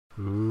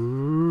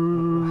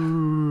Ooh,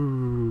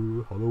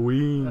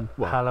 Halloween.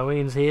 Well,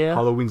 Halloween's here.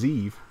 Halloween's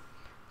Eve.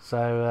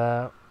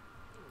 So,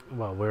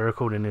 well, we're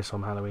recording this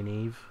on Halloween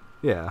Eve.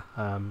 Yeah,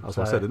 that's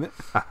what I said, isn't it?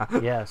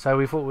 Yeah, so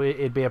we thought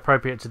it'd be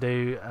appropriate to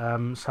do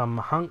some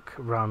hunk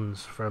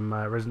runs from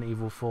Resident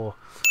Evil 4.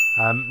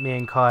 Me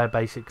and Kai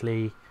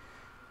basically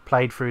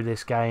played through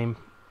this game,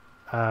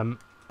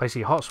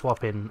 basically hot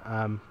swapping,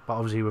 but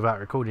obviously without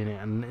recording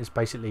it, and it's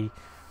basically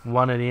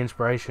one of the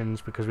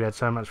inspirations, because we had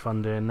so much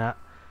fun doing that,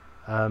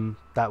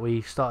 that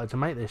we started to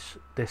make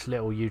this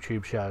little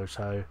YouTube show.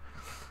 So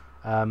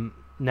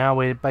now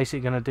we're basically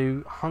going to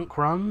do hunk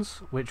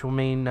runs, which will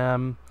mean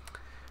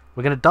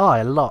we're going to die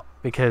a lot,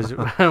 because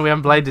we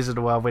haven't played this in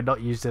a while. We're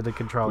not used to the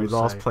controls. We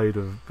last played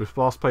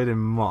in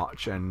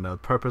March, and the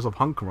purpose of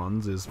hunk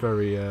runs is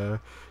very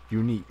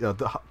unique.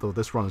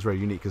 This run is very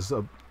unique. It's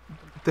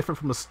different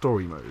from a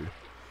story mode,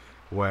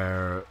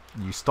 where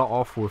you start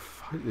off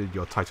with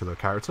your titular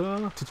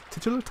character.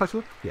 Titular?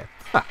 Yeah.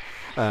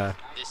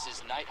 This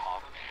is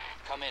Nighthawk.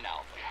 Come in,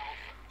 Alpha.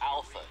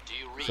 Alpha, do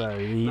you read? So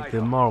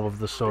the moral of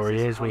the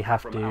story is we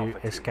have to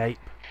escape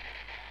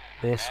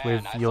this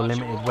with your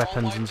limited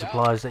weapons and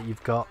supplies that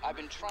you've got.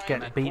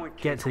 Get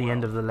to the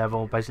end of the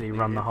level, basically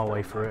run the whole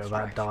way through it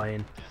without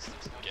dying.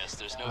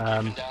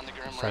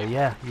 So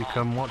yeah, you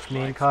can watch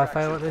me and Kai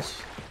fail at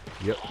this.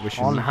 Yep,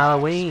 on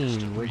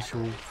Halloween, which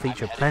will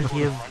feature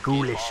plenty of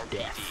ghoulish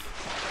death.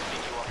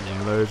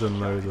 And loads of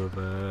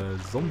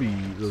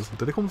zombies.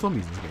 Do they call them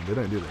zombies in this game? They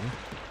don't, do they?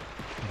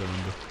 I don't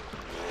remember.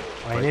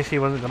 I initially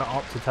wasn't going to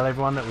opt to tell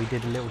everyone that we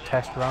did a little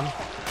test run,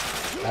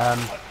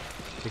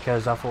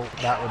 because I thought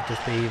that would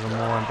just be even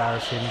more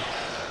embarrassing.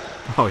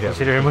 Oh yeah.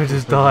 Considering we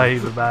just die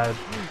even bad.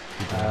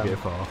 You didn't get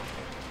far.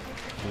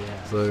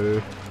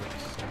 Yeah.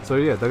 So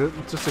yeah,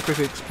 just to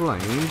quickly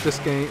explain,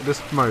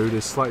 this mode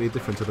is slightly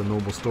different to the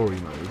normal story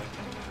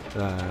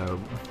mode.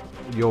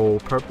 Your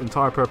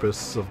entire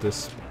purpose of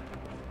this,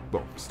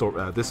 this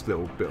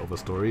little bit of a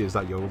story is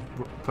that you're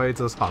played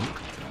as Hunk,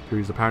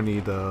 who's apparently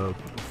the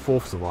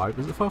fourth survivor.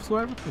 Is it fourth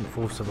survivor?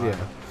 Fourth survivor.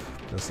 Yeah,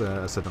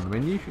 that's said on the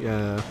menu.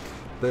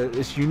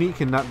 It's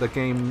unique in that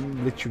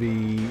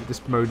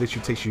this mode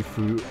literally takes you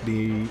through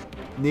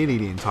nearly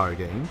the entire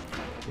game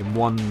in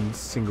one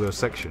singular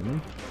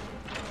section.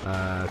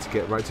 To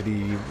get right to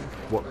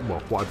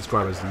what I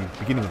describe as the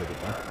beginning of the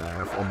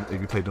game,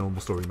 if you play the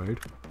normal story mode.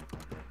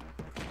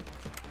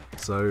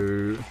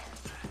 So,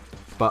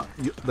 but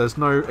there's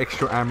no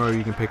extra ammo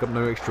you can pick up,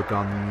 no extra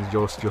guns.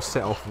 You're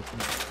set off.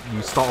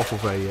 You start off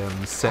with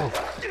a set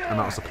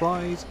amount of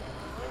supplies,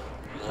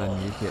 and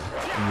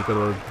you've got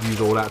to use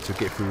all that to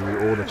get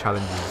through all the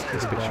challenges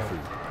this puts you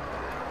through.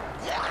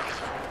 Yeah,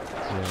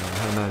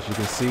 and as you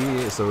can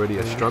see, it's already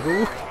a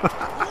struggle.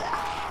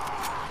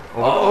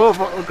 Oh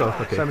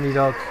god, okay. So many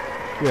dogs.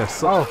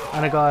 Yes. Oh,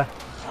 and a guy.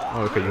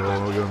 Oh, okay,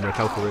 you're in red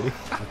health already.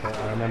 Okay,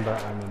 I remember.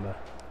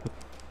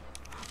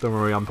 Don't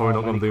worry, I'm probably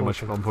not going to do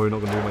much. I'm probably not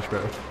going to do much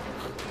better.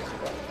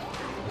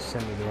 You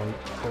sent me the wrong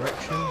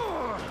direction.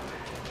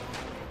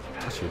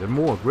 Actually, they're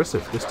more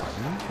aggressive this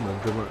time.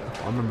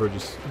 I remember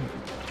just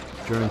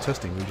during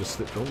testing we just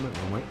slipped on it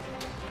wrong way.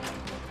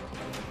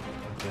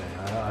 Okay,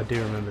 I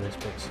do remember this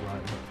bit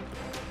slightly.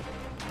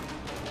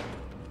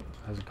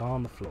 There's a guy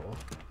on the floor.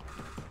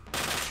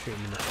 Shoot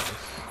him in the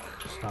face.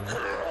 Stun him.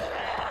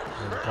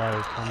 And the guy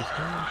who comes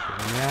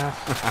here.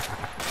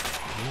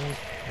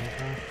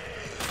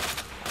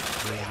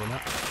 Shoot him in the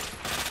ass.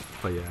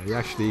 But yeah, you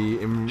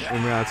actually, in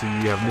reality,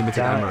 you have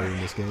limited ammo in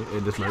this game,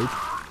 in this mode.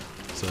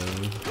 So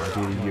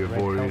ideally, you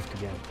avoid.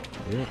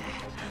 Yeah.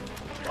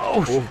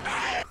 Oh!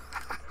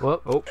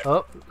 Whoop!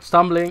 Oh!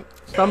 Stumbling!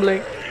 Oh,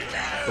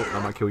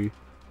 that might kill you.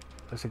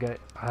 That's okay.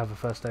 I have a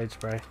first aid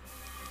spray.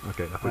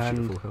 Okay, that puts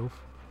you at full health.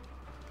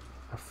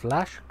 A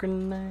flash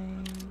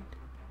grenade.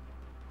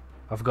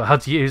 I forgot how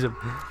to use them.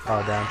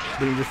 Oh damn!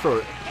 Didn't you just throw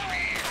it?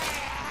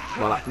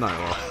 Well,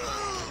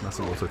 that's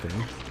a auto thing.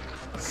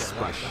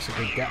 Okay, that's a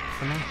good gap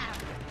for me.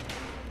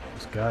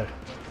 Let's go.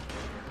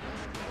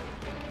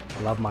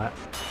 I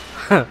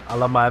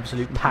love my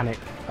absolute panic.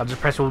 I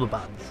just press all the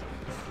buttons.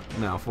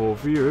 Now, for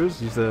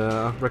viewers,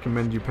 I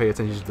recommend you pay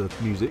attention to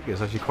the music. It's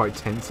actually quite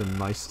tense and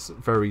nice,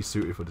 very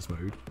suited for this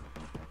mode.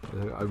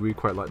 I really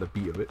quite like the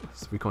beat of it,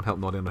 so we can't help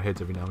nodding our heads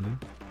every now and then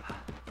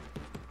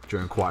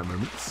during quiet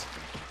moments.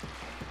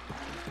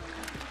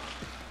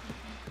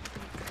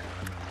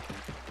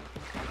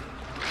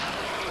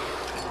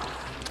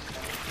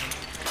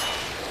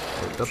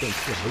 That didn't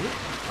kill, was it?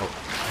 Oh,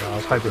 yeah, I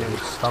was hoping it would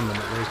stun them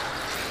at least.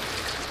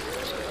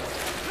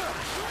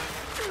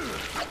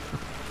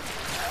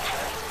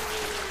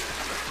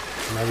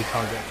 Maybe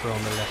can't get through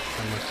on the left,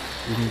 can we?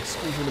 You can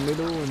squeeze in the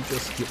middle and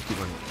just keep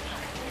running.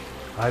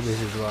 I hope this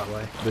is the right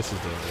way. This is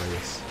the right way,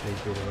 yes.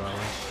 Please be the right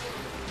way.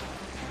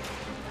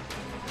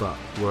 But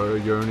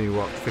you're only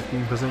what,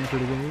 15% through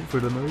the game,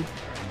 through the mode?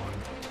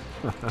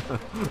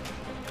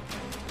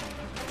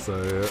 So,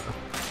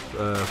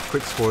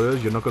 quick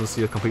spoilers, you're not going to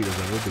see a complete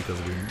level because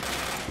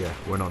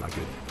we're not that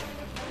good.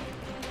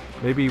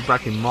 Maybe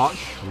back in March,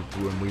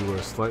 when we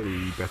were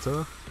slightly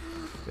better,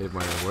 it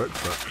might have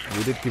worked, but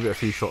we did give it a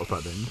few shots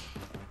back then.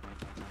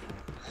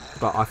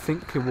 But I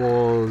think it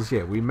was,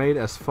 yeah, we made it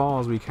as far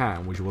as we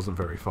can, which wasn't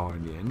very far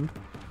in the end.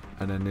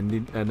 And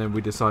then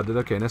we decided,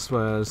 okay, let's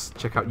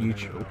check out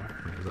YouTube.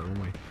 Wait, was that the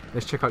wrong way?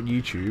 Let's check out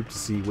YouTube to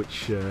see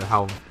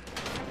how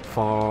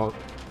far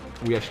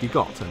we actually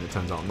got, and it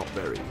turns out not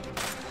very.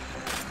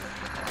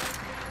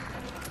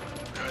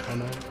 Oh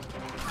no.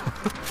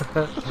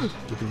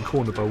 We've been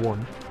cornered by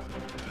one.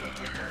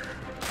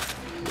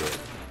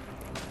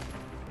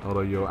 Yeah.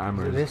 Although your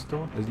ammo is this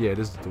door? Yeah,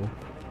 this is the door.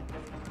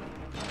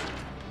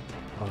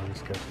 Oh,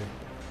 let's go through.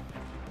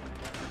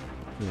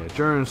 Yeah,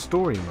 during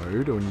story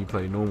mode, when you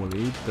play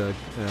normally, a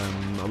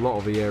lot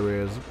of the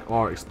areas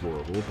are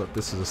explorable, but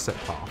this is a set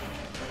path.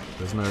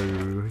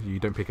 You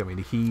don't pick up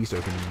any keys to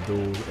open any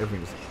doors,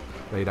 everything's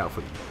laid out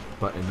for you,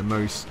 but in the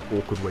most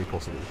awkward way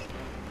possible.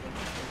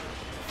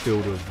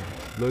 Filled with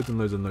loads and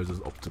loads and loads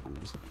of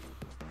obstacles.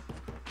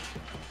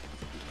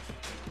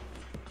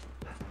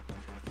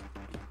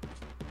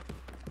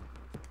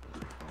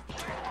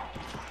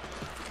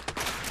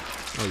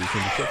 Oh, you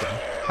can be shot down.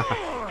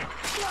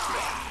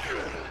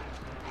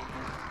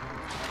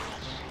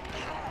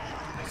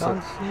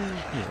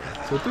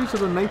 Yeah. So due to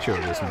the nature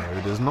of this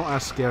mode, it's not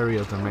as scary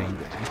as the main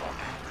game,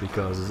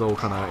 because it's all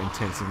kind of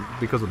intense, and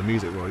because of the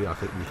music, well, yeah,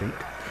 we think.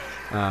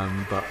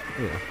 But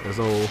yeah, there's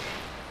all.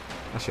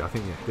 Actually, I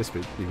think this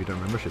bit, if you don't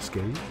remember, should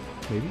scare you,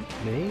 maybe.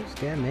 Me?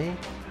 Scare me?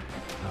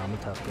 Oh, I'm a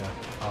tough guy.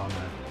 Oh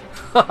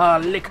no.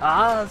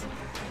 Lickers!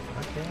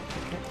 Okay.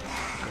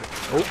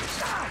 Oh.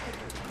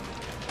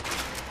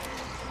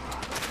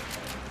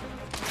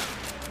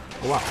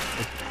 Oh wow.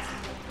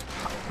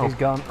 He's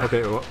gone.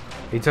 Okay, well.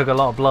 He took a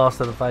lot of blast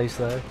to the face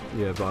though.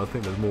 Yeah, but I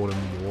think there's more than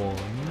one.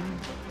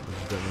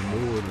 There's definitely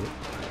more than it.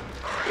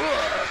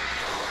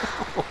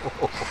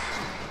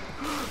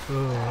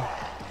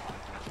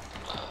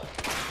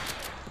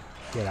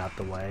 Get out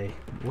the way.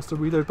 What's the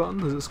reload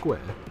button? Is it square?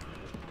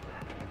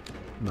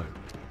 No.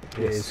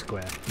 It is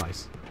square.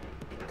 Nice.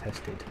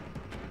 Tested.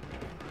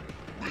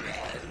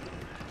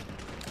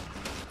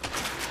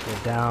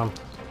 Get down.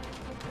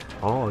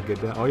 Oh,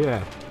 get down. Oh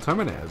yeah,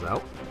 Terminator's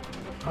out.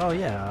 Oh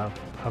yeah,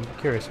 I'm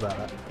curious about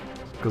that.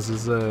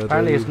 Because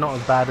apparently it's not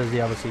as bad as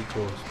the other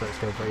sequels, but it's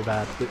still pretty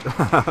bad.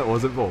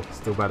 Was it? Well,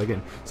 still bad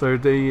again. So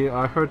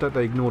I heard that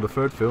they ignored the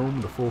third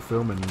film, the fourth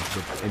film, and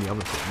any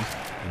other films,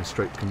 and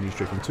continue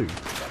straight from 2.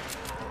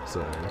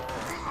 So.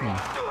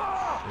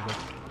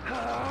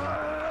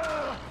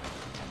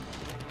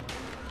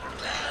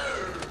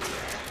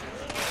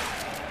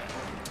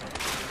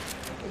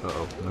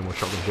 Uh-oh, no more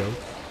shotgun shells.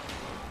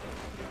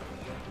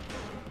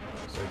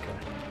 It's okay.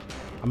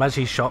 I'm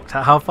actually shocked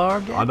at how far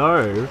I'm getting. I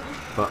know,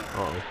 but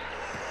uh-oh.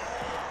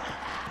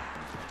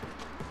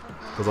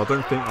 Because I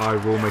don't think I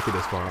will make it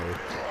this far. Okay.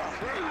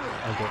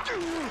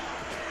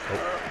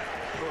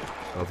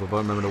 Oh, I don't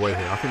remember the way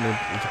here. I think they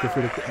go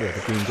through the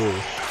green door.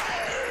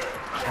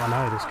 Oh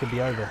no, this could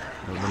be over.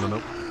 No.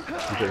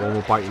 You've got one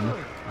more biting,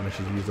 and I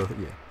should use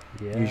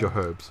use your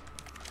herbs.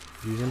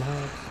 Using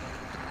herbs.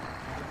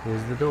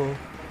 Here's the door.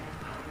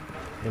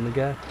 Here we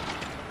go.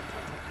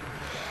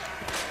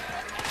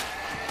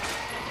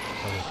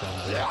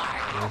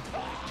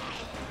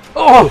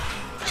 Oh!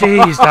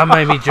 Jeez, that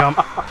made me jump.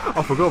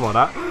 I forgot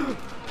about that.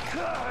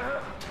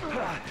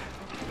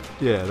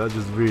 Yeah, that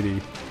just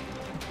really.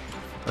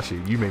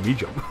 Actually, you made me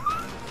jump.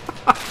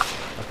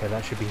 Okay,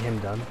 that should be him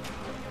done.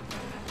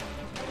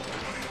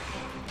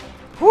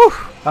 Whew!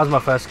 That was my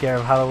first scare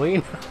of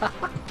Halloween.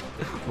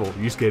 Well,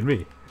 you scared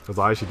me because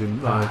I actually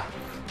didn't.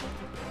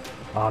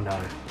 Oh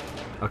no.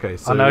 Okay,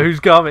 so I know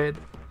who's coming.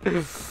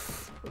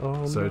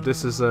 Oh, so no.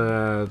 this is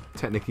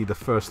technically the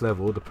first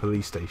level, the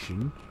police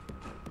station.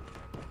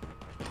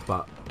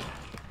 But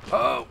he's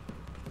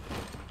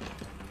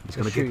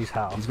gonna shoot his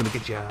house. He's gonna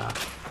get you.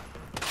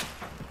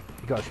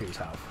 You gotta shoot his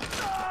house.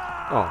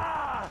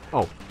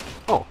 Oh.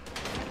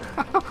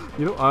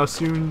 You know, I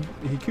assumed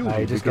he killed you.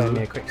 He just because gave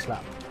me a quick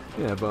slap.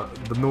 Yeah, but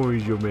the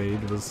noise you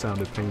made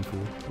sounded painful.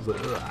 It was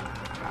like,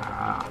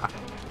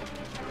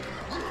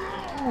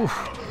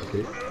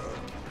 okay.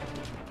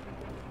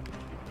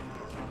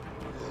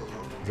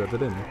 Is that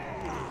the end?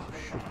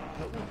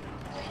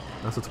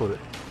 That's the toilet.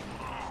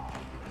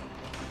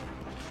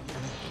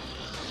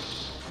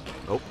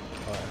 Oh.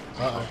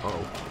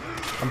 Uh-oh.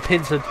 I'm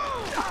pincered.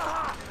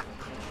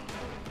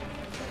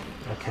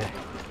 Okay,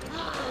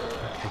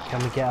 can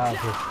we get out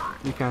of here?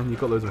 You can. You've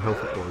got loads of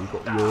health. Well,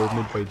 you're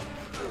midway.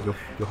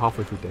 You're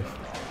halfway through death.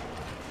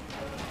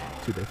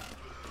 To death.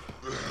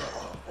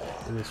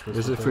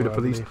 Is it through the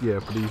police? Yeah,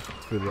 police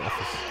through the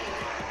office.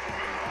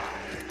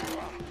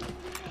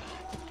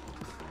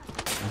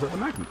 Is that the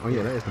Magnum? Oh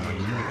yeah, that is the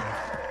Magnum.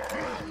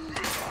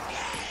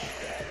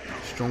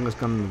 Strongest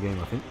gun in the game,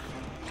 I think.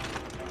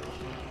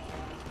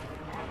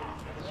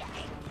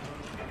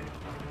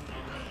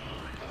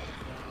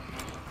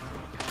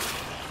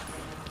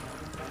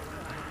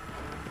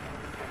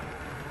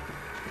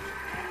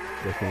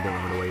 Definitely don't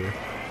remember the way here.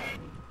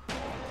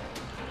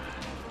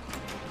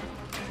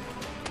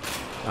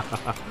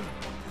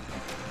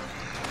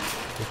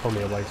 There's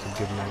probably a waste of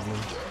good Magnum.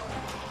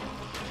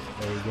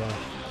 There you go.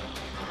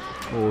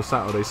 Or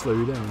Saturday slow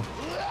you down.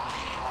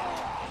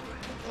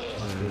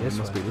 this it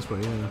must way. be this way,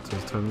 yeah. So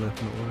it's turn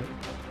left, not right.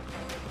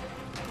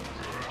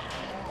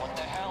 What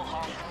the hell,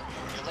 Hunk?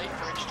 You're late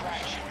for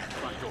extraction.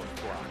 Front door's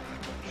blocked.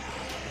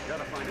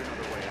 Gotta find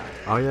another way out.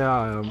 Oh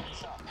yeah,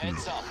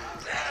 Heads up.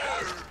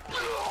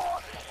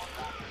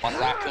 On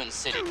Raccoon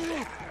City.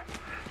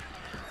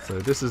 so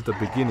this is the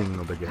beginning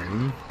of the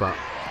game, but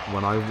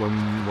when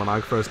I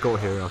first got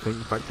here, I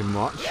think back in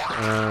March,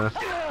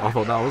 I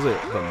thought that was it,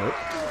 but nope.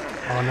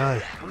 Oh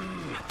no.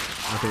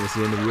 I think it's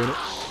the end of the unit.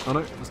 Oh no,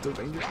 it's still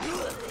dangerous.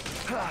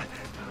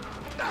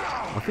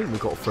 I think we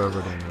got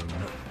further than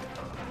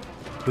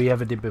We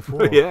ever did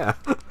before. yeah.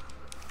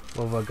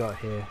 What have I got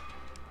here?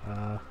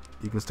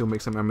 You can still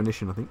make some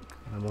ammunition, I think.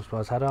 I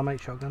suppose, how do I make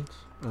shotguns?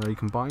 You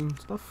combine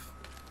stuff.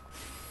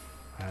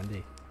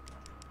 Handy.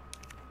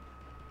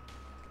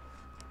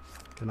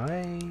 Can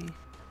I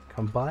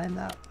combine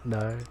that?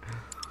 No.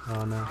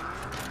 Oh no.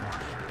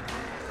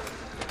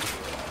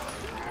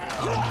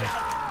 Oh no.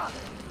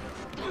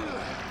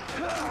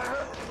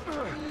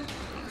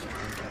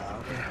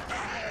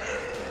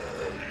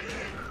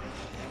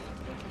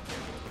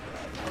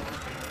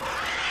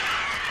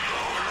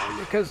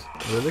 Lickers.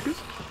 Are they lickers?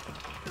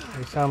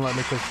 They sound like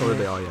lickers to Oh, me.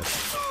 they are,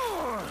 yes.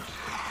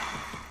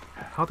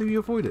 How do you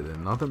avoid it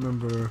then? I don't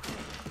remember.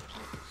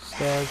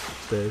 Stairs.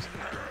 Stairs.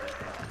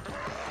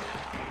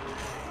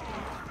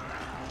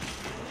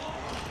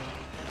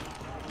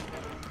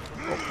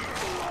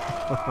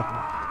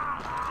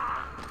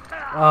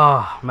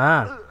 Oh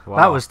man, Wow.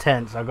 that was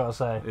tense. I gotta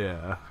say.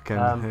 Yeah,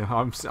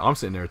 Um, I'm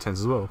sitting there tense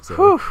as well. So.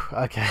 Whew.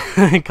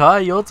 Okay, Kai,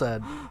 your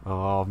turn.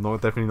 Oh, I'm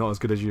definitely not as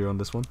good as you on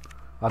this one.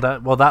 I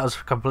don't. Well, that was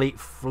complete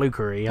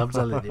flukery. I'm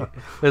telling you.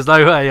 There's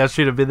no way I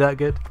should have been that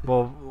good.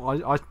 Well,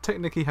 I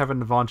technically have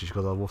an advantage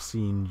because I was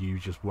seeing you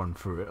just run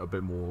through it a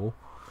bit more.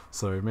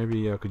 So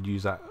maybe I could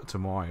use that to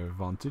my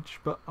advantage,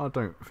 but I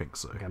don't think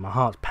so. Okay, my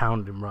heart's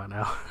pounding right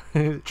now.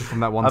 Just from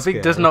that one I think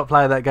scare, just not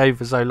playing that game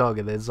for so long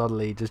and then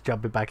suddenly just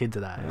jumping back into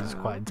that is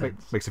quite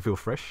intense. makes it feel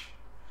fresh.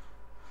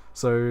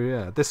 So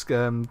yeah,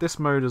 this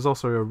mode is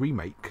also a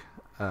remake.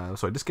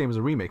 Sorry, this game is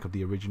a remake of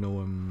the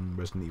original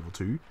Resident Evil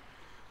 2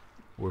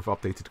 with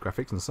updated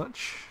graphics and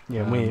such.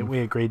 Yeah, we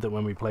agreed that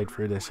when we played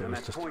through this, it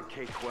was just Point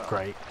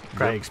K12.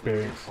 great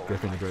experience.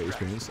 Definitely a great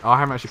experience. I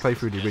haven't actually played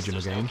through the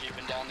original game,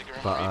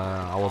 but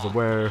I was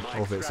aware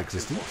of its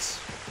existence.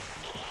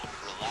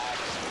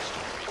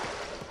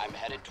 I'm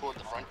headed toward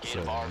the front gate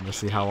So of our let's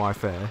see how I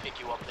fare. pick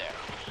you up there.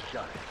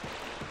 Got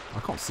it. I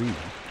can't see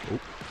you.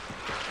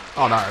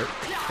 Oh no,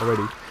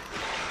 already.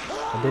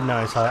 I did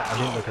notice I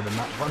didn't look at the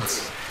map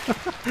once.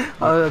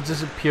 I was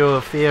just a pure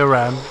fear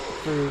ran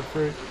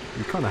through.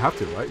 You kind of have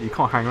to, right? You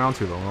can't hang around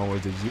too long,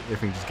 otherwise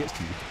everything just gets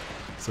to you.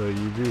 So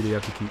you really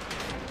have to keep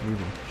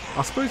moving.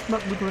 I suppose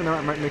looking at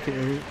that might make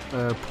it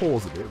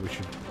pause a bit, which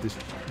should just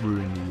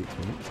ruin the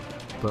experience.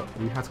 But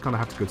we kind of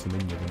have to go to the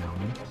menu every now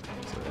and then.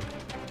 So.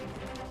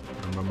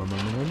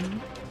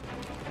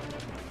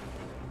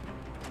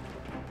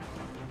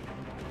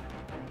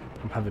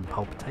 I'm having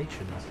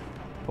palpitations.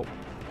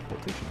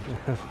 Palpitation.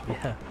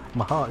 Yeah,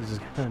 my heart is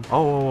just going.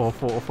 Oh, I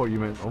thought you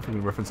meant. I was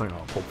thinking reference something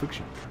like Pulp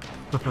Fiction.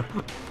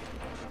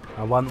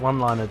 One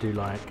line I do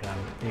like,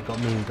 it got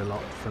memed a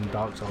lot from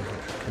Dark Souls,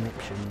 which is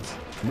conniptions.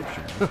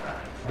 Conniption.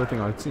 I don't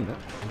think I'd seen that.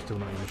 I'm still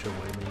not even sure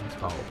what it means.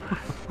 Oh.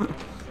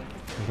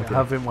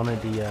 I think one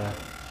of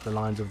the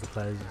lines of the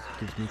players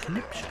gives me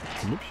conniption.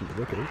 Conniption.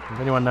 Okay. If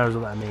anyone knows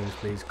what that means,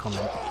 please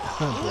comment.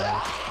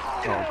 Yeah.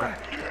 Oh, great.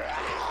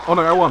 Oh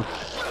no, L1.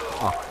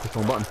 Ah, click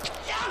on button.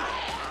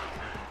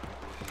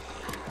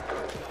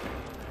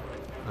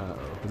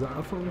 Is that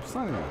a full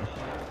sign?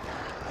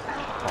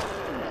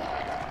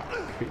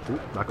 Okay, ooh,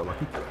 I got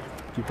lucky.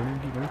 Keep going.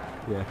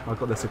 Yeah, I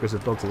got this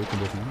aggressive dog so they can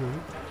go to you.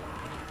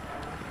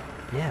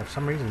 Yeah, for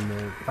some reason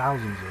there are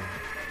thousands of them.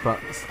 But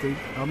still,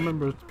 I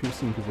remember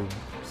seeing people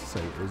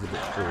say it was a bit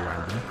all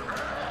random.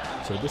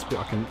 So this bit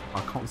I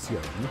can't see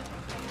over.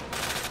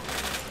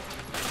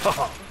 I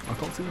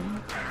can't see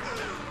them.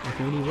 I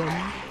can only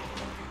run.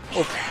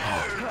 Oh.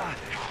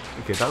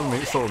 Okay,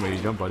 that sort of made me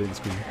jump, but I didn't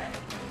scream.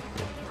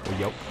 Or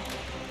yelp.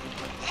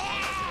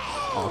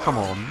 Oh, come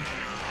on.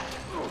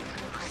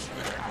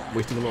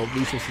 Wasting a lot of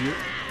resources here.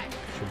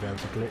 Should be able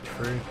to glitch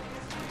through.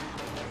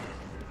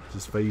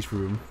 Just phase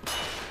through them.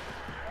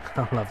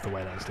 I love the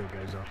way that still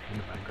goes off in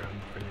the background.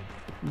 Brilliant.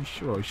 You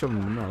sure? You shoving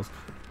them in the nose?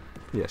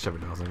 Yeah, shove it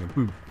in the nose and go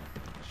boom.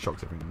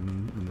 Shocks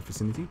everything in the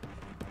vicinity.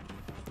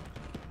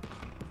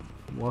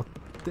 Well,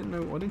 I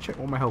didn't check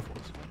what my health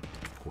was.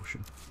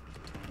 Caution.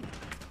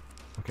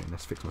 Okay,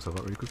 let's fix myself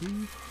up really quickly.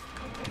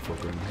 Before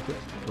going this bit.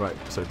 Right,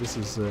 so this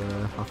is,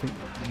 I think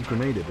you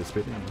grenaded this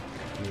bit, didn't you?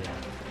 Yeah.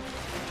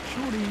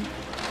 Surely,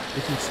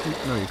 if you sneak...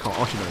 No, you can't.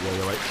 Actually, no, yeah,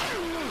 you're right.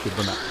 Should have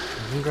done that.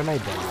 You can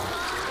grenade them.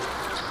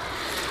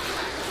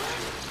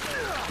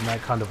 And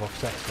that kind of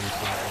offsets them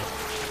slightly.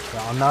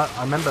 But I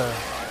remember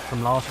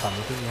from last time, I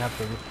think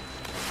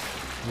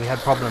we had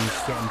problems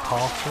getting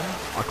past them.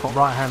 I can't...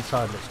 Right hand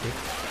side looks good.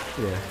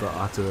 Yeah, but I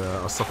had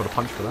to... I suffered a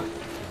punch for that.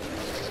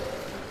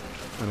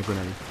 And a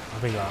grenade. I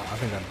think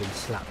I've been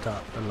slapped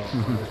up a lot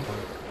at this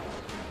point.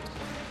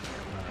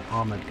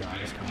 Armoured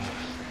guys coming.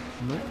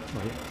 No,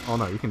 not yet. Oh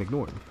no, you can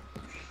ignore him.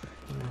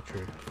 Yeah,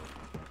 true.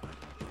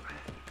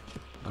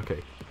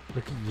 Okay.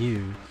 Look at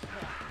you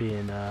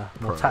being more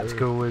Pro.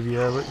 tactical with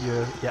your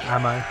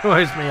ammo.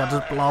 Whereas me, I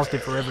just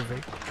blasted for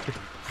everything.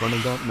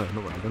 Running gun? No,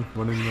 not running gun.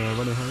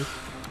 Running hose.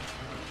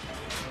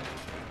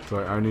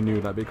 Sorry, I only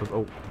knew that because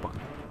oh, button.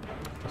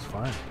 That's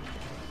fine.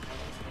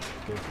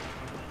 Good.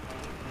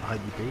 I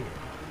hope you beat it.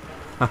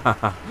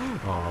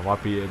 Oh, if I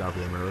beat it, that'd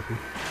be a miracle.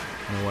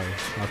 No way.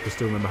 I can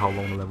still remember how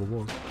long the level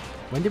was.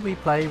 When did we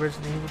play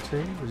Resident Evil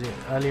 2? Was it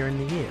earlier in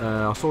the year?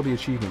 I saw the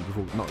achievement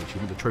before, not the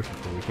achievement, the trophy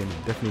before we came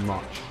in. Definitely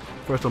March.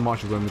 First of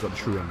March is when we got the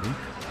true ending.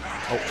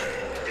 Oh.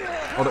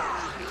 Hold it.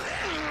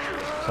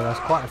 So that's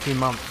quite a few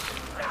months.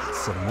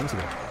 7 months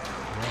ago.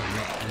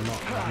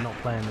 Yeah, I'm not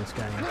playing this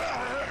game.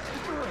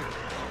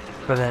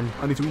 But then,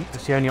 I need to eat.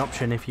 it's the only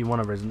option if you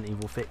want a Resident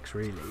Evil fix,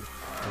 really.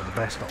 Or the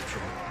best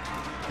option.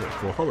 Yeah,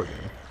 for a horror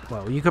game.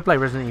 Well, you could play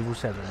Resident Evil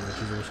 7, which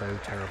is also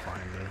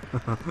terrifyingly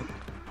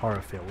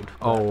horror-filled.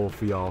 Oh,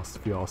 VR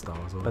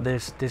style as well. But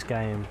this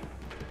game,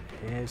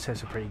 it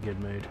sets a pretty good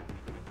mood.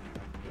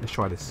 Let's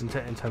try this. In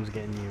terms of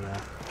getting you...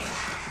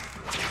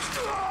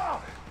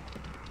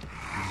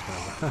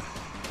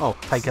 Oh,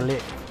 take a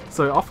lick.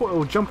 so I thought it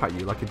would jump at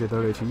you like it did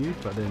earlier to you,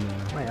 but then...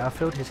 Mate, I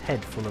filled his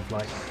head full of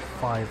like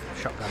 5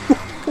 shotgun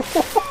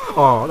rounds.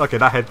 Oh, okay,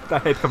 that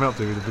head coming up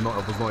to me was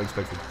not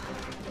expected.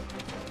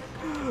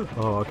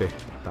 Oh, okay.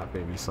 That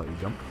made me slightly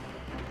jump.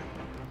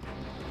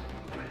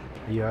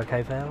 Are you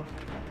okay, Val?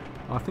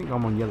 I think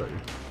I'm on yellow.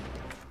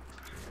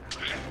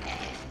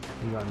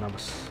 You got another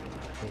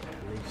hit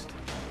at least.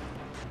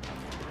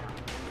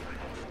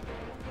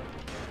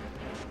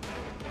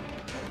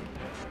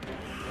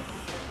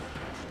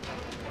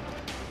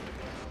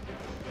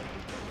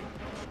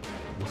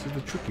 This is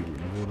the tricky room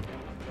with all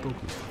the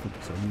dogs.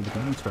 So you need to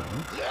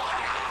U-turn.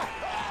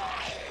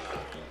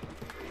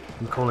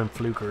 I'm calling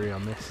flukery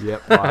on this.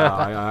 Yep,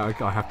 I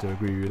have to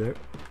agree with it.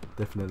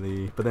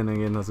 Definitely. But then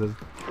again,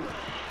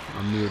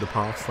 I'm near the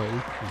path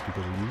slightly, just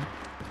because of you.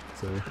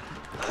 So,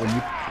 when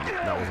you...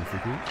 That wasn't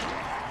freaky.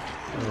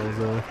 That was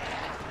a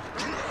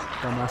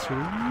dumbass for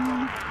you,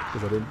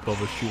 because I didn't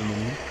bother shooting at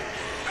you.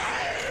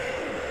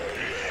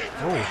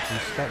 Oh,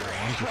 he's stuck there.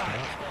 I'm just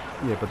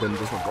not. Yeah, but then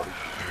this one got it.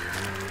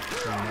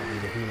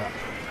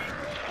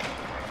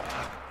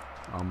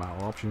 I'm out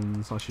of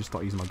options. I should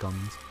start using my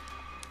guns.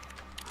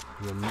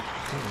 Well,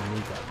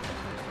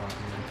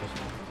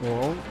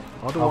 Well,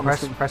 I don't want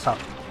to press up.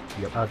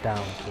 Yep.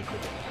 Down.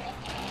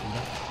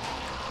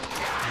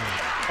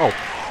 Oh.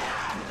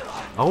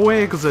 Oh,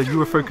 yeah, because you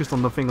were focused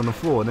on the thing on the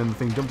floor and then the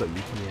thing jumped at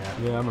you. Yeah.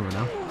 Yeah, I remember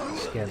now.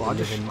 Scared But I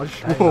just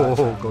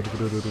oh, god.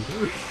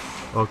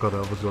 Oh god, I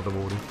almost got the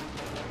warning.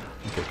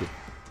 Okay, good.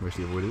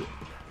 Mostly avoided it.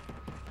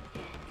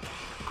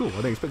 Cool, I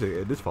didn't expect it to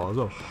get this far as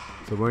well.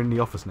 So we're in the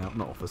office now.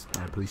 Not office,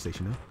 police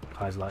station now.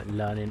 Guys like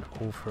learning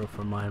all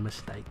from my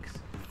mistakes.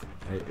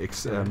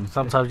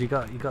 Sometimes you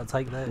got to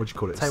take that. What do you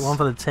call it? Take one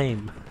for the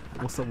team.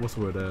 What's the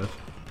word? Oh.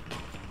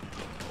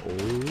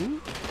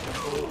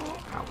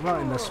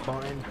 Right in the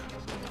spine.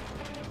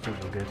 I think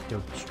you're good.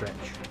 You'll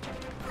stretch.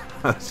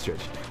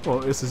 Stretch.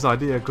 Well, it's his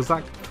idea because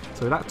that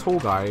tall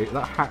guy,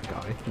 that hat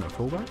guy, no,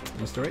 tall guy,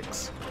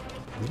 MR.X.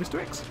 Is it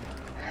MR.X?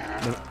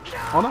 No.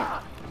 Oh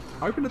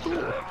no! Open the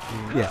door.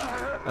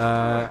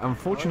 Yeah.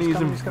 Unfortunately,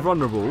 he's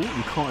invulnerable.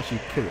 You can't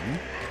actually kill him.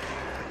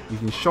 You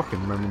can shock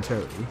him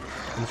momentarily.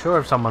 I'm sure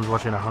if someone's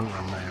watching a hunt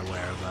run, they're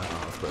aware of that.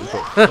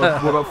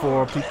 But what about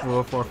for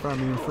people, for our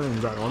family and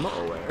friends that are not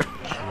aware?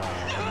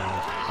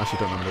 Actually,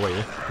 don't remember the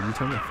way. Can you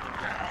turn left?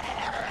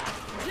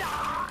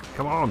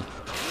 Come on!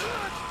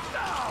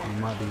 You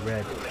might be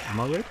red. Am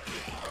I red?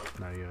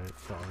 No, you're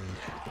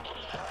orange.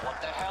 What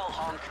the hell,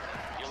 hunk?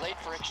 You're late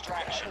for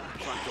extraction.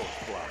 Front door's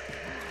blocked.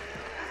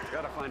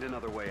 Gotta find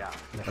another way out.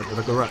 Did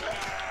I go right?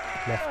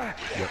 Left.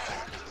 Yep.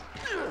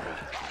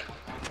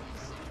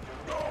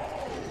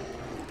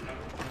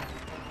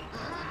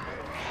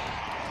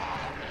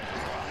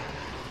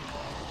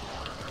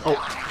 Oh,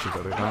 she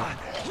got it now.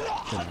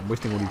 I'm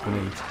wasting all these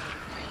grenades.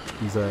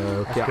 These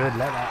That's get good.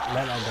 Let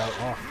that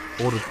go off.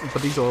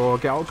 but these are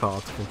get out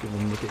cards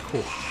when they get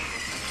caught.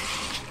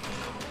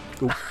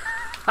 Ooh.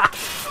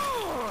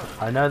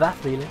 I know that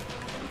feeling.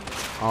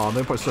 Oh,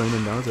 don't put slowing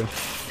in now, is it?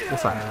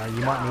 What's that?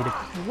 You might need a.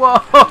 Whoa!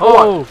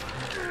 Oh,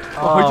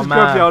 Oh, he just man.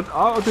 grabbed the out.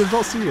 Oh, I did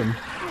not see him.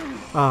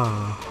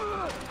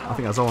 Ah, I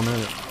think that's all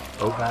there.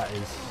 Oh,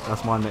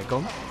 that's my neck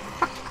gone.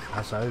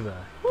 That's over.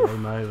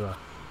 Game over.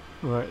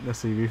 Right, let's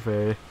see if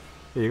here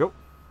you go.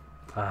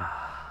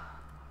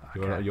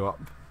 Okay. You're up.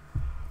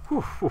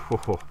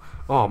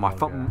 Oh, my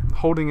thumb,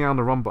 holding down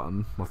the run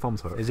button, my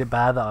thumb's hurt. Is it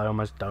bad that I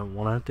almost don't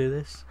want to do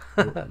this?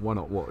 Why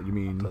not? What you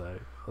mean?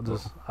 I'll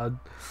just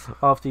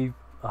after you.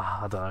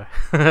 I don't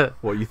know.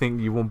 What, you think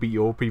you won't beat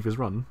your previous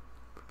run?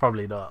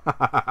 Probably not.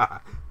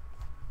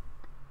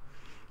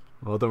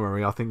 Well, don't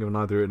worry. I think when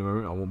I do it in a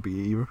moment, I won't beat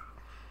it either.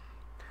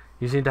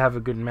 You seem to have a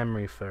good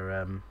memory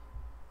for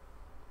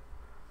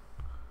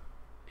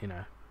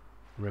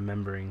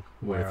remembering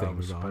where I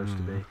was supposed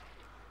to be.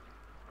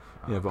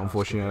 Yeah, but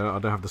unfortunately, I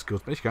don't have the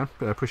skills. But you can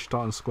push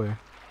start and square.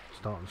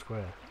 Start and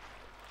square.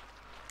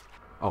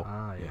 Oh,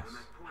 Ah, yeah. yes.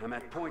 I'm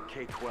at point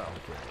K12.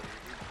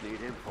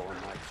 Need info on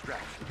my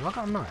extraction. Have I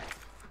got a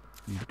knife?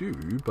 You do,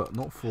 but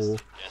not for...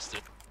 Just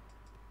it.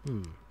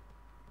 Hmm.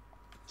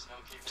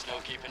 Snow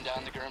keeping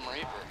down the Grim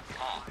Reaper,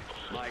 huh?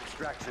 My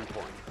extraction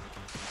point.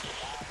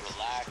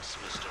 Relax,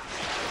 Mr.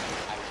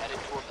 Reaper. I'm headed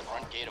toward the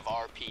front gate of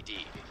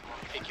RPD.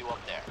 Pick you up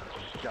there.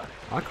 Got it.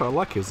 I quite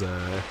like his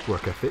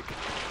work ethic.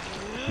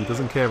 He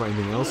doesn't care about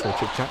anything else or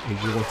chit-chat, he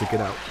just wants to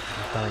get out.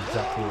 I've done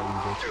exactly what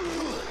you did.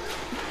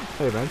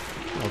 Hey man,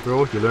 after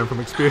all, you learn from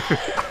experience.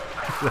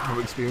 Learn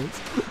from experience.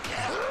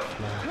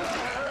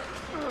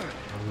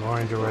 I'm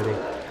orange already.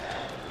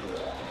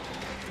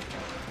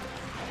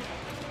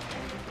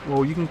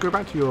 Well, you can go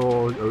back to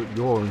your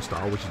own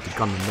style, which is the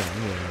gun and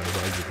then, where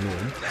I was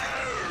ignoring.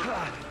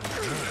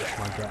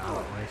 My get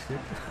out wasted.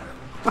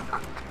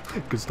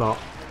 Good start.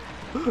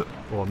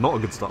 Well, not a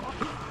good start.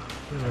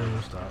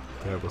 Terrible start.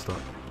 Terrible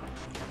start.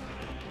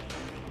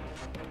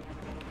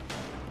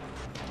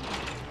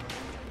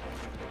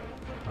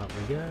 Up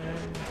we go.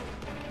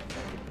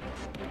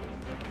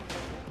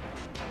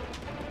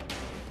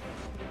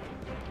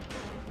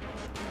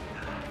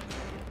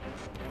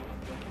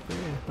 But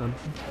yeah,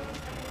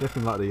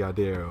 definitely like the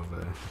idea of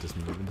this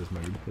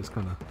mode. It's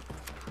kind of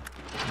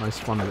nice,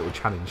 fun little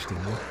challenge thing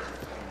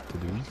to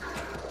do.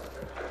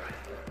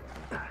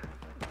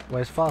 Well,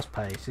 it's fast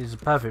paced. It's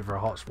perfect for a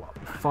hot swap.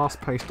 Fast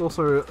paced.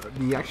 Also,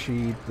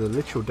 the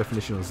literal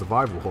definition of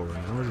survival horror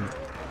now, isn't it?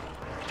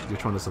 You're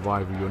trying to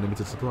survive with your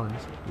limited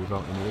supplies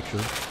without any extra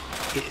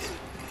bits. Is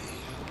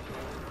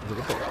it the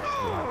bot?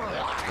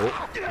 Oh.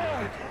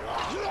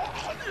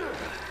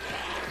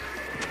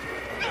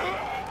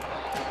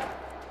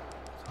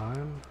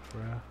 Time for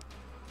a...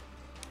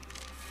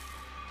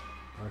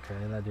 Okay,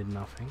 that did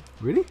nothing.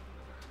 Really?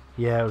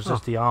 Yeah, it was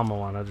just the armor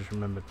one. I just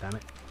remembered. Damn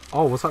it.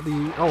 Oh, was that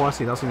the... Oh, I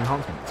see. That's the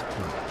enhancement.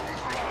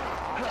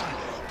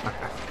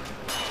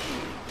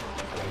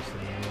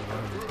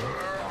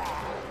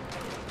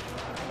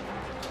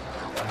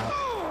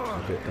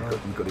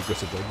 You got the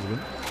aggressive dogs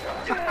again.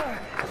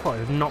 I thought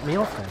it would knock me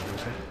off then.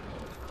 Was it?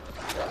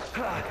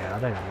 Okay, I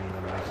don't really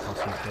want to make it past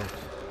these dogs.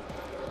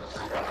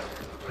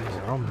 These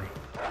are on me.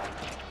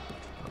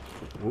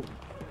 Oh,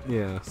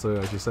 yeah, so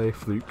as you say,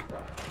 fluke.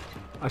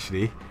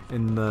 Actually,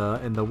 in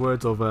the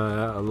words of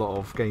a lot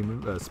of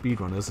game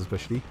speedrunners,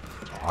 especially,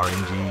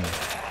 RNG.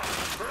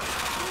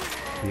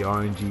 The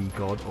RNG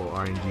god or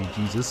RNG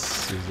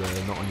Jesus is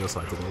not on your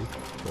side today,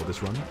 or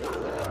this run.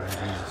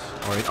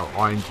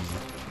 RNG.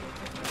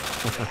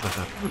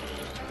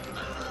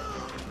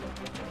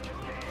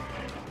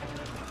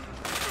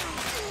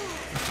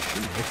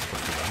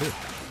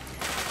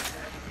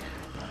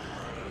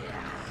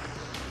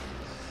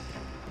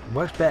 It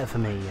works better for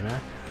me, you know.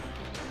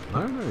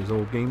 No, it's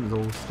all game, it's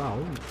all style.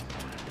 Isn't it?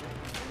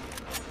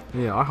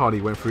 Yeah, I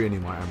hardly went through any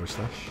of my ammo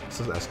stash. It's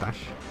just a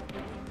stash.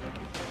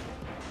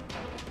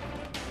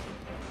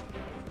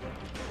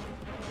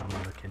 I'm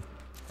looking.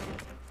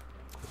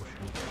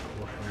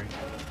 Cautionary.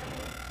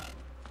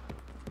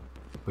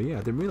 But yeah,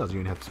 I didn't realise you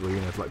only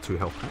had like 2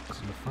 health packs.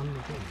 The fun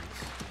begins.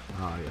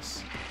 Ah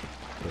yes,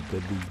 the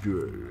deadly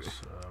duo.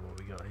 So what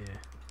we got here?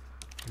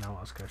 You know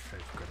what? Let's go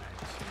straight for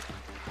grenades.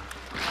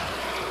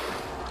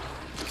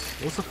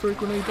 What's the third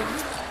grenade button?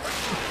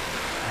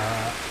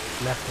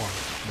 Left one.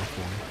 Left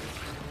one.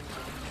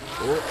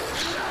 Oh.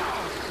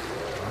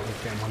 I'll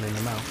just get one in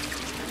the mouth.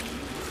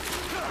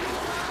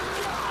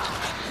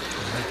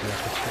 Maybe I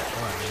could skip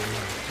right now.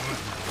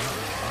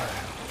 Right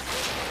now.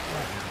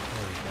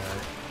 There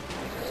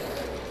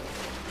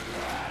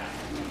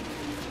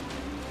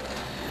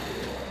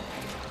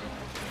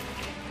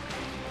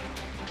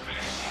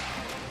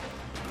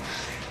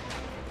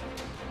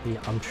we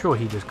go. I'm sure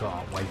he just got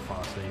up way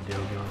faster than he did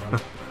when you were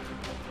running.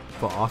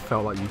 But I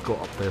felt like you got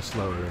up there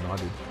slower than I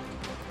did.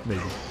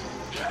 Maybe.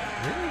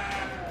 Really?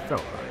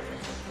 Felt like.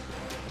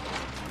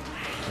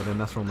 But then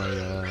that's from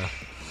a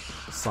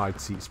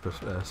side seats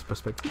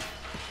perspective.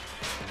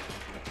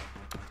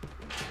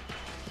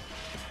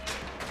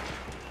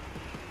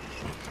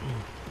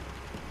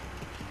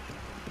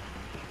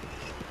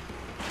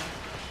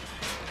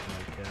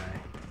 Okay.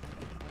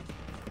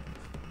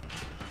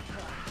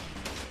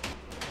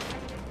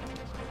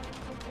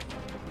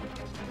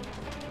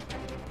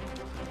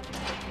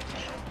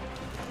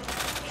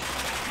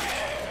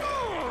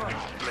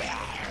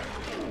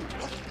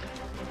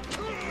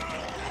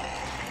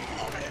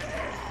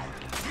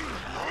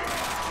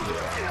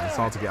 It's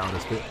hard to get out of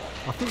this bit.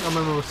 I think I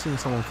remember seeing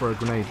someone throw a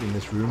grenade in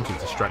this room to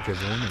distract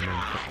everyone and then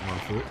run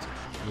through it.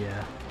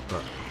 Yeah.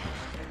 But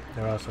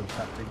There are some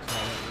tactics like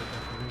that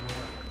definitely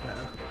work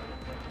better.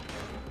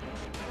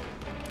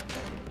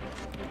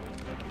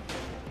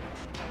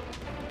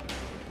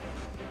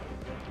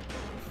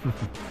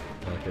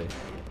 okay.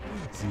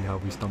 See how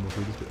we stumble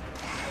through this bit.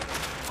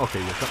 Okay,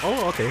 yeah.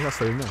 Oh, okay, that's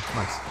there now.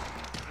 Nice.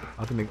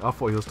 I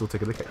thought he was still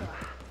taking a look at you.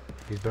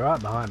 He's right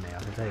behind me, I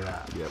can tell you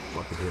that. Yep,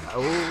 I can hear that.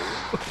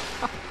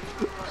 Oh!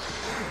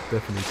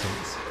 Definitely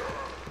tense.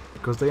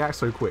 Because they act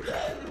so quick.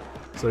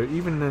 So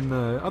even in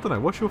I don't know,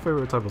 what's your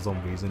favourite type of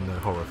zombies in the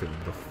horror film?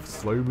 The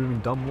slow-moving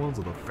dumb ones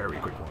or the very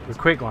quick ones? The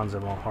quick ones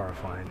are more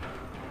horrifying.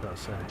 I'd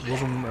say.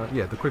 Wasn't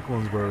yeah, the quick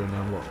ones were in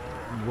what?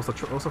 What's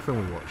the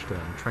film we watched?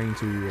 Train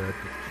to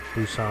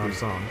Busan.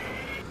 Busan.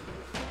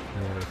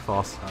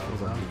 Fast. Oh,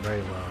 done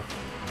very well.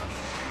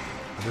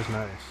 I just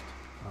noticed.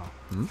 Oh,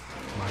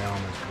 my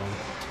arm is gone.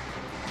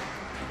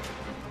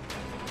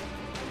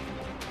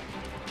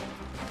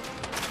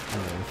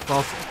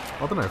 Fast.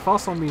 I don't know.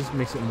 Fast zombies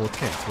makes it more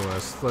tense,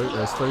 whereas slow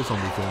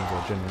zombie films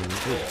are generally.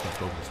 Oh, it's not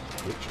dog,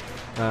 it's witch.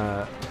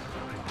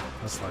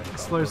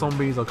 Slow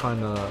zombies are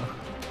kind of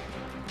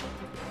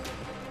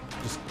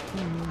just.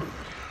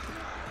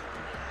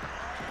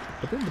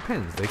 But then it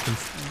depends. They can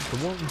the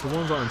ones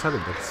that are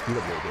intelligent. They can speed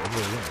up a little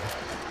bit.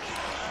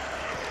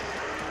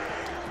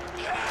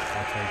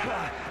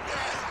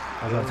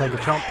 I'm gonna take a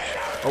chomp.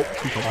 Oh,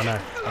 two chomps. Oh no,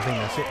 I think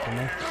that's it for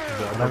me.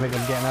 I don't think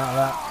I'm getting out of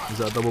that. Is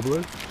that a double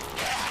blow?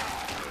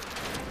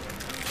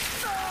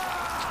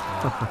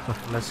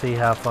 Let's see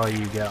how far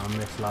you get on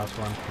this last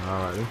one.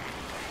 Alright then.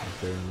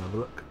 Let's go and have a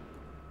look.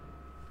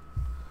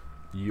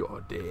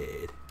 You're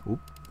dead.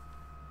 Oop.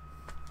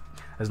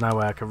 There's no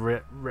way I can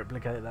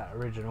replicate that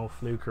original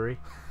flukery.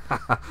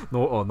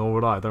 Nor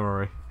would I, don't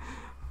worry.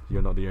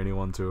 You're not the only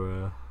one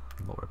to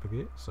not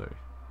replicate, so.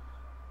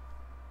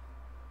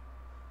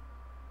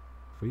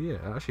 But yeah,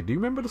 actually, do you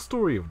remember the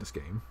story of this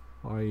game?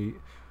 What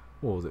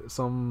was it?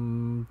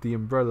 The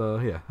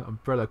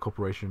Umbrella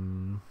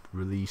Corporation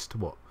released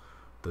what?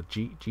 The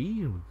G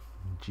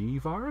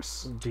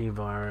virus? G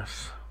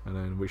virus. And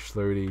then which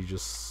slowly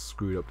just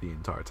screwed up the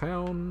entire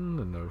town,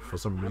 and for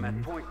some reason. I'm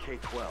at point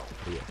K12.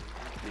 Yeah.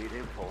 Need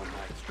info on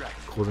my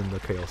extraction. Causing the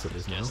chaos it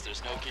is now. Guess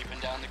there's no keeping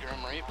down the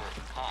Grim Reaper,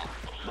 huh?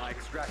 My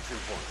extraction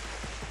point.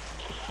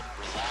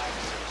 Relax,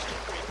 Mr.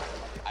 Reaper.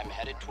 I'm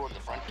headed toward the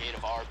front gate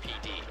of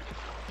RPD.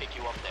 Pick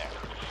you up there.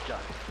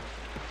 Got it.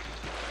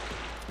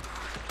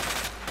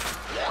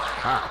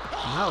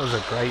 That was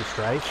a great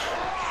strafe.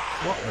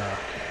 What the?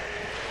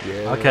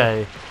 Yeah.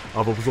 Okay.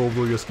 I've absorbed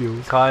all your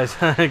skills. Kai's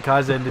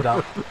ended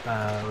up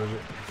with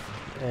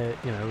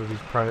with his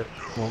pro.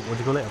 What do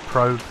you call it? A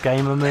pro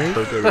gamer move.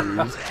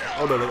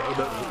 Oh no!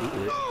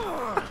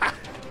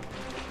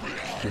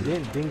 He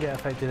didn't get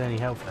affected any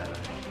health there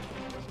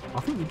though. I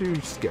think you do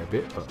just get a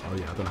bit, but oh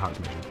yeah, I don't know how it's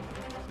measured.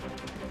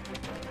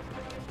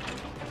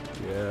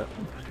 Yeah.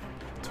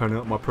 Turning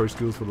up my pro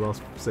skills for the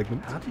last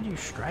segment. How did you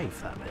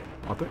strafe that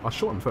bit? I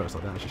shot him first. I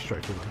didn't actually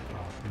strafe him.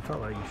 Oh, it felt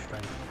like you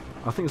strafed.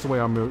 I think it's the way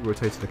I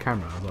rotated the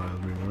camera as I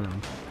was moving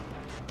around.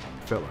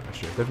 Felt like I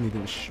should. Definitely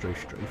didn't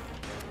strafe.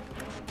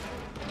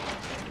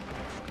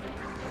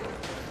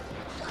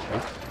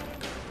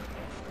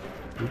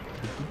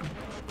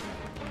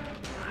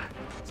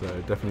 So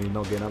definitely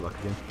not getting that luck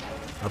again.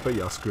 I bet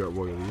you I'll screw up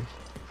royally.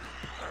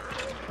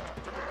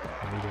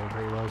 You're doing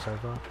pretty well so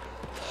far.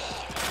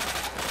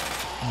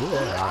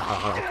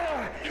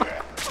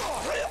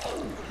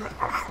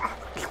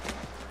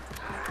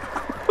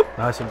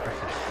 Nice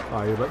impression.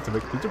 Oh, you'd like to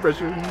make good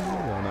impression.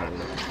 No.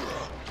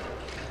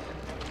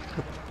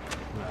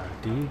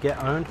 Do you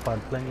get owned by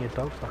plenty of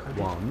dogs like I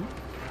do? One.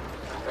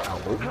 Ow.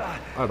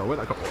 I don't know where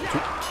that got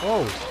from.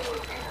 Oh!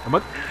 Am I?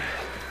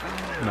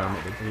 No, I'm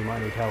not good. You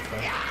might need help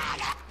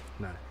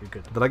though. No, you're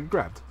good. Did I get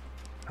grabbed?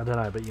 I don't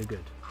know, but you're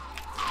good.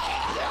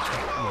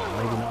 Well,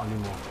 maybe not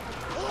anymore.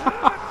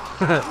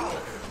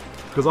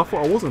 Because I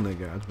thought I wasn't there,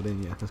 guys, but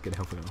then yeah, let's get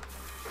help again.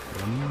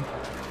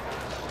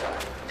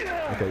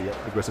 Okay,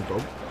 yeah, aggressive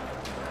dog.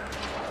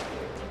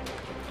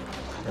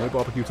 No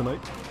barbecue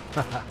tonight.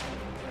 I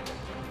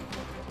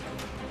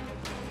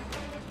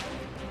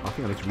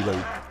think I need to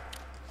reload.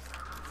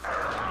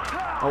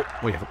 Oh,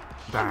 wait,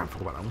 damn,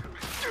 forgot about that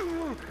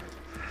one.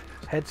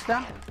 Head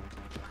stab?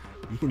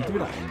 You can do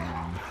that.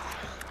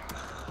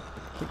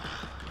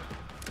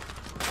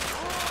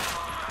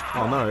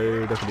 Oh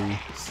no, definitely.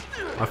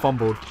 I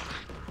fumbled.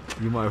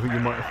 You might.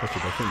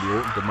 Actually, I think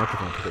the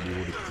microphone took up the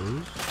audio.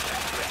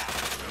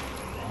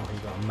 Oh, you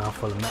got a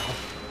mouthful of metal.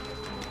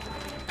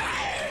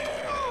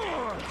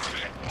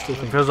 It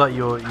feels like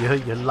your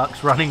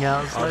luck's running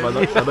out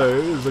slowly. I know,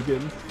 it was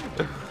again.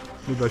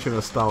 Maybe I shouldn't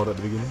have styled at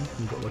the beginning.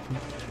 You got lucky.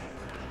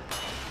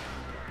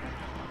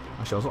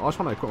 Actually, I was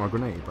trying to equip my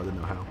grenade, but I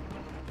didn't know how.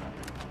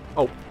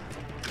 Oh.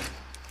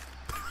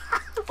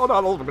 Oh no, I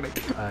lost my grenade.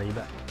 You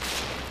bet.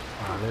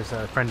 There's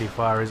a friendly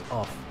fire is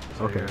off.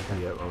 So okay,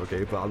 yeah,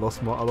 okay, but I lost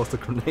the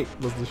grenade,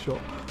 lost the shot.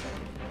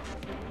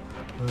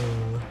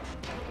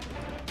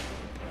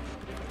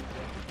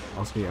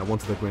 Ask me, I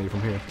wanted the grenade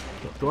from here.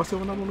 Do I still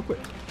have another one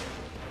equipped?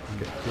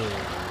 Okay.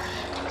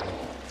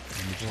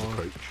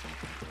 Approach.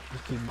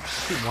 Just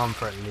keep one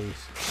for at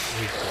least.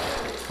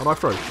 How do I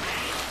throw?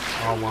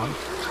 R1.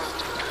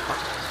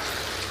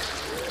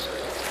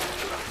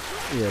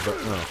 Yeah, but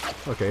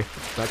okay,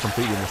 that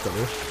completely messed up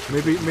there.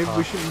 Maybe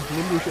we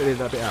should edit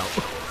that bit out.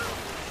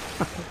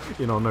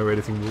 You know, no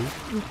editing rules.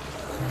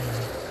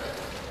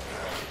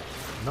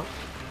 Nope.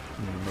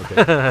 Okay,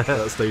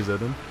 that stays there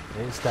then.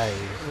 It stays.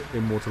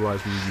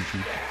 Immortalised on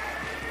YouTube.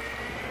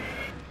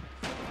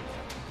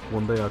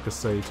 One day I could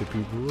say to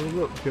people, oh,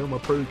 look, here are my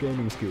pro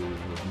gaming skills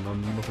with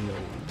nothing else.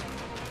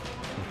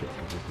 Okay.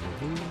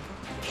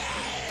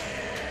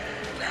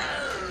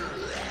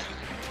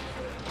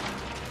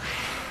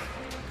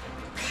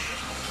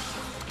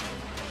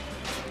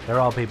 There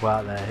are people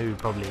out there who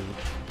probably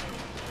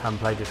haven't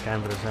played this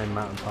game for the same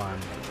amount of time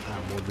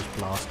and will just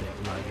blast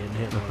it like getting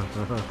hit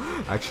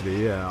once.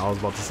 Actually, yeah, I was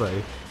about to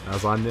say,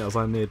 as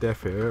I'm near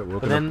death here,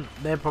 but then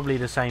they're probably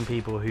the same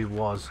people who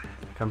was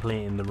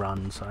completing the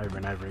runs over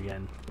and over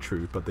again.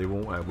 True, but they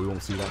won't. We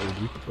won't see that, will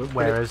we?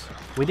 Whereas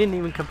we didn't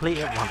even complete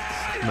it once.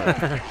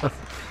 No.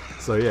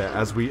 So yeah,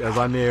 as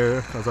I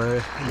near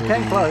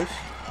Came close.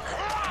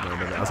 No,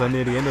 as I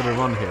near the end of the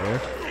run here,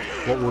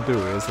 what we'll do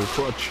is we'll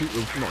put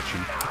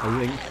a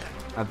link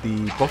at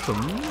the bottom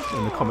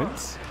in the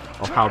comments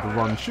of how the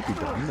run should be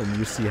done, and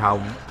you see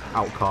how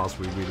outcast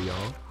we really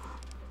are.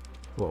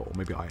 Well, or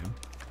maybe I am.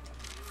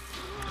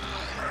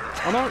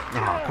 Oh no!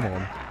 Ah, come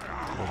on.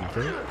 Wasn't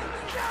fair.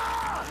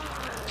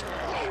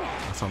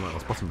 That sounded like I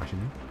was button mashing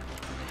you.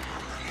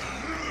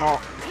 Oh.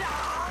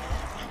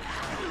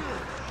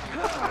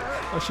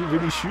 I should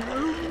really shoot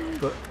him,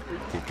 but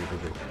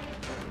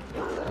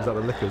is that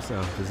the liquors?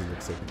 Oh, this is the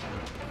second.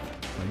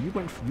 No, you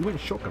went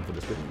shotgun for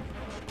this, didn't you?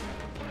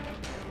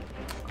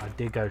 I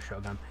did go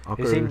shotgun.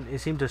 It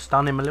seemed to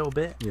stun him a little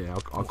bit. Yeah,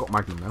 I got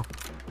Magnum now.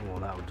 Well,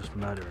 that would just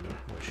murder him.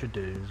 What it should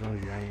do, as long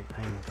as you aim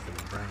for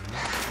the brain.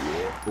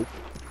 Oh,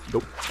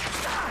 nope.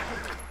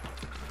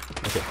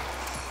 Okay.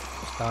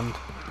 Stunned,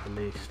 at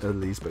least. At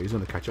least, but he's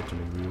gonna catch up to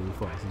me real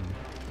fast, isn't he?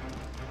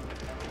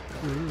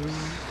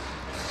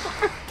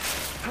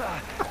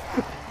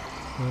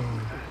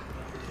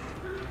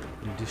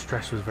 The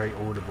distress was very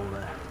audible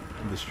there.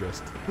 I'm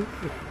distressed.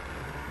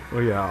 Oh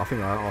yeah, I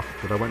think I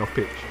went off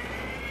pitch.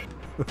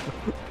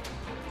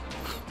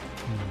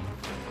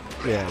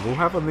 Yeah, we'll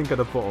have a link at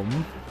the bottom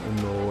in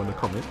the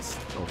comments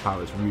of how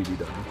it's really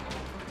done.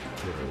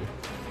 Yeah.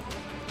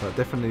 But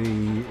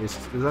definitely, it's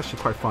actually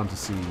quite fun to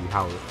see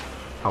how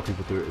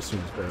people do it as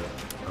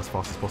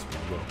fast as possible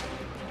as well.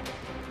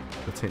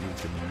 The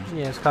techniques they use.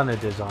 Yeah, it's kind of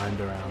designed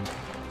around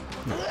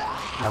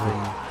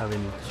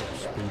having sort of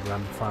speed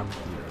run fun.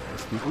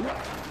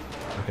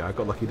 Yeah, okay, I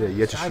got lucky there.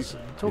 Yeah,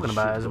 talking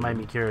about it, it made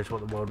me curious what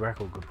the world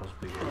record could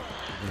possibly be.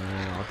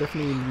 I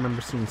definitely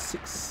remember seeing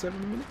 6-7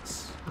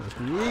 minutes. That's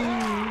really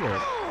I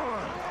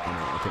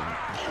think.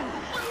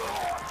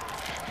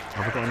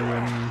 Have I got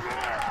anyone?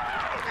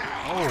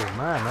 Oh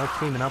man, they're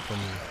teaming up on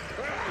you.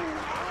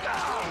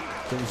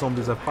 I think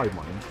zombies have hive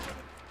mind.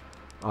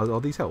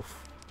 Are these health?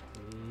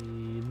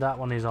 That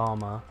one is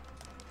armor.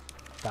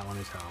 That one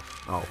is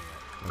health. Oh,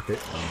 okay.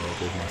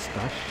 There's my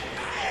stash.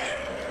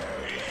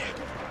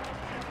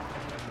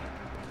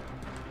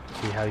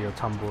 See how your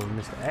tumble and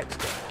MR.X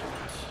go.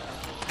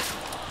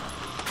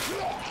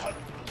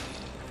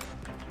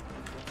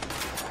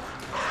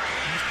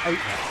 Just ate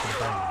that for the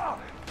bone.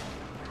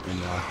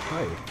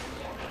 Hey.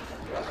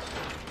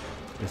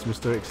 It's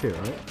MR.X here,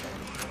 right?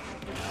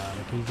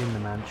 He's in the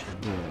mansion.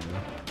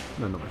 Yeah.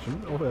 No, not mansion.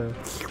 Oh, there. Yeah,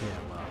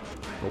 well.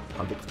 Oh,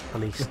 I looked.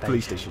 Police station.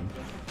 Police station.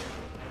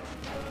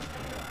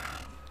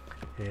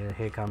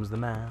 Here comes the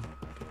man.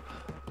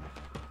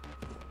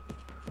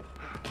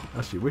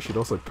 Actually, we should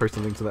also post a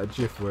link to that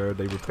GIF where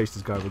they replaced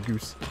this guy with a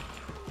goose.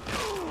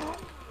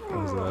 That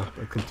was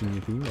a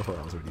continuing theme. I thought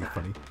that was really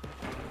funny.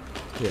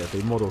 Yeah,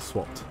 they model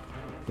swapped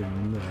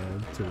him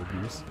to a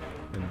goose,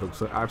 and it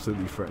looks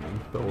absolutely threatening,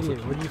 but also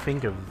cute. What do you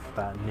think of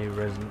that new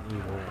Resident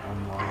Evil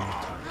Online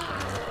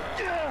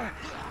type?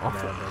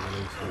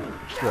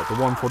 What, the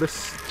one for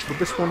this? For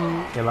this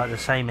one? Yeah, like the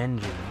same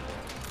engine.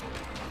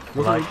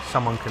 Like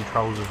someone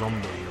controls a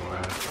zombie or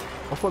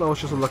I thought that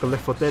was just like a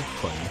Left 4 Dead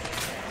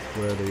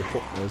thing, where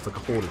there's like a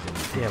horde of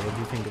zombies. Yeah, what do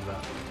you think of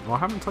that? Well, I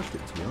haven't touched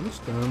it, to be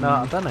honest. No,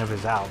 I don't know if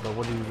it's out, but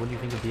what do you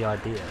think of the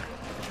idea?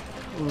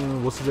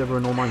 Was this ever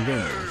an online game?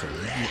 So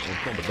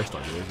it's not the best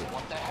idea, is it?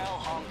 What the hell,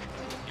 hunk?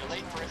 You're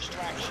late for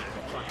extraction.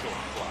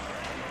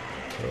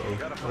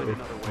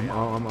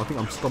 I think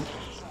I'm stumped.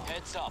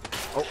 Heads up.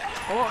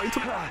 Oh, he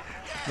took it.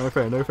 No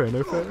fair, no fair,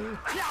 no fair.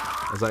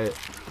 Is that it?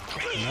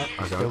 Nope,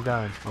 Okay. still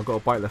going. I've got a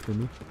bite left in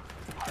me.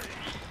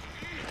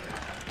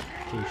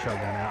 Get your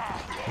shotgun out.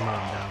 Come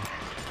on down.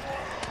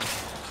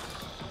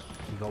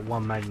 You got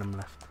one magnum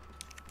left.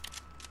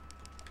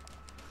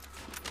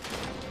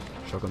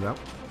 Shotgun out.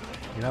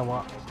 You know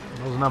what?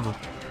 There was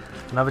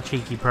another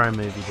cheeky pro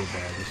move he did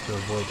there, just to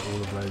avoid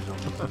all of those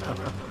zombies in that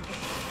room.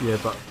 Yeah,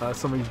 but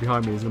something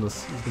behind me is gonna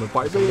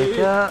bite me.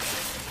 Liquor.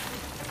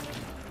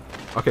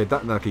 Okay,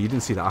 okay, you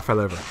didn't see that. I fell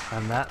over.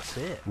 And that's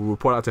it. We'll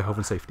report out to health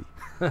and safety.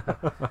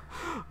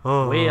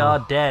 We are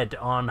dead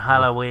on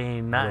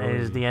Halloween. That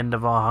is the end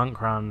of our hunk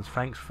runs.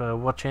 Thanks for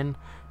watching,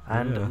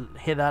 and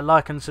hit that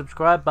like and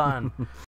subscribe button.